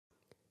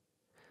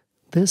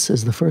This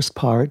is the first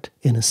part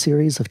in a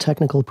series of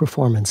technical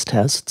performance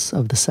tests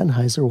of the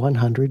Sennheiser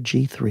 100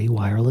 G3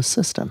 wireless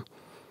system.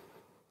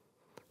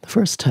 The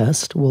first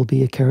test will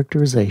be a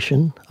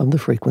characterization of the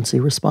frequency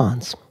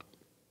response.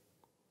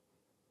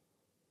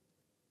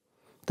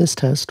 This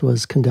test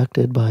was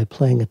conducted by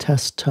playing a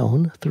test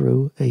tone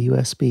through a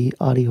USB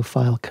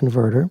audiophile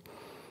converter,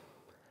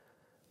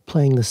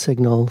 playing the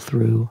signal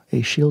through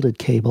a shielded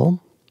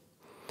cable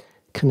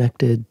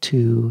connected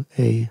to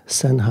a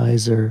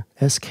Sennheiser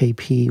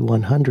SKP100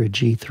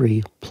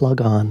 G3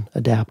 plug-on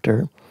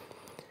adapter,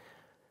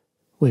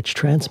 which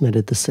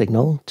transmitted the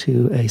signal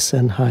to a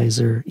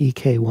Sennheiser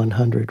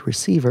EK100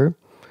 receiver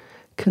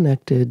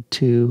connected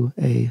to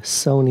a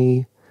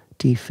Sony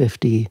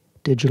D50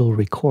 digital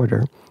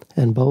recorder,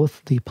 and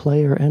both the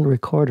player and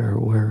recorder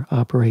were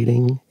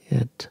operating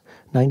at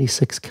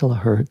 96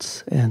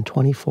 kilohertz and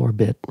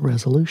 24-bit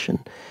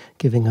resolution,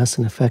 giving us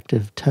an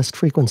effective test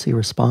frequency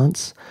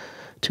response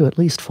to at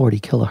least 40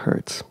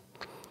 kilohertz.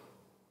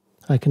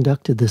 I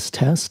conducted this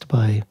test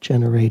by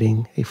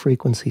generating a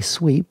frequency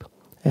sweep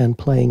and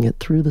playing it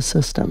through the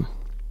system.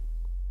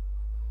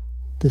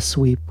 This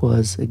sweep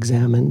was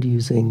examined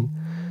using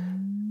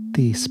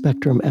the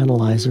spectrum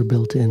analyzer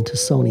built into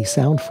Sony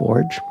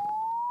SoundForge,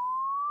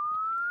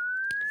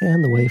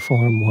 and the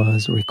waveform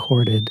was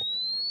recorded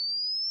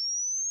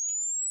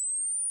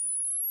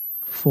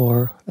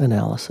for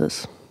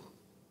analysis.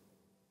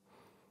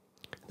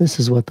 This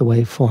is what the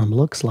waveform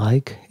looks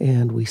like,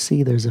 and we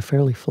see there's a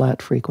fairly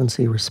flat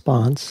frequency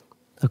response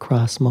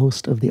across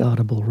most of the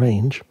audible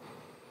range,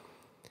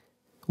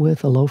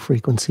 with a low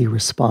frequency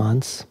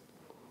response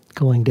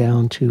going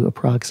down to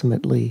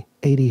approximately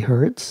 80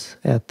 hertz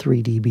at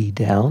 3 dB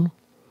down,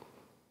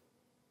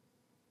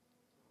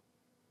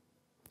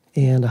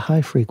 and a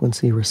high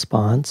frequency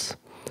response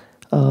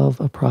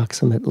of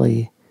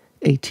approximately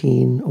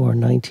 18 or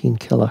 19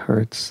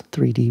 kilohertz,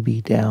 3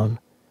 dB down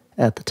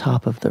at the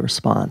top of the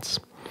response.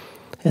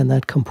 And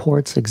that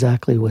comports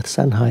exactly with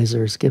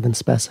Sennheiser's given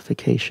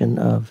specification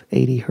of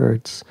 80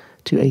 hertz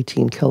to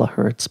 18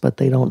 kilohertz, but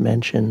they don't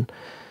mention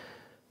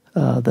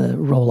the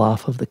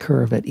roll-off of the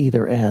curve at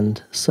either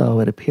end, so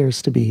it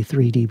appears to be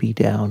 3 dB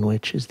down,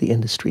 which is the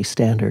industry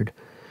standard.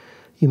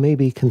 You may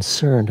be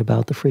concerned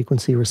about the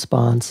frequency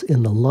response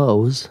in the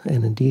lows,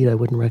 and indeed I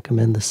wouldn't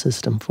recommend the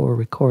system for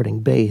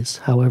recording bass.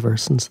 However,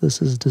 since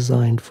this is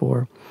designed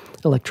for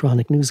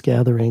electronic news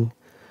gathering,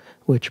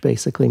 which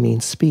basically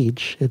means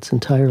speech, it's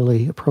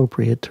entirely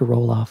appropriate to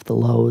roll off the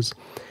lows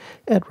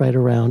at right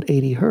around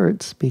 80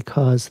 hertz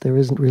because there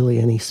isn't really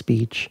any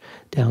speech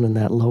down in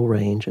that low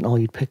range, and all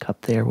you'd pick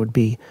up there would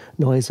be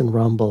noise and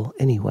rumble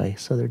anyway,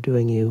 so they're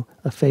doing you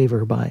a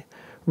favor by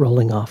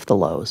rolling off the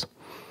lows.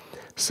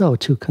 So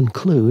to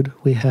conclude,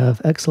 we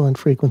have excellent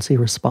frequency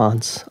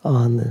response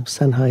on the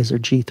Sennheiser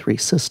G3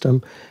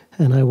 system,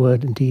 and I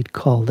would indeed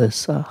call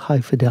this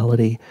high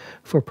fidelity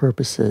for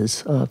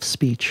purposes of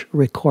speech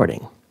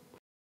recording.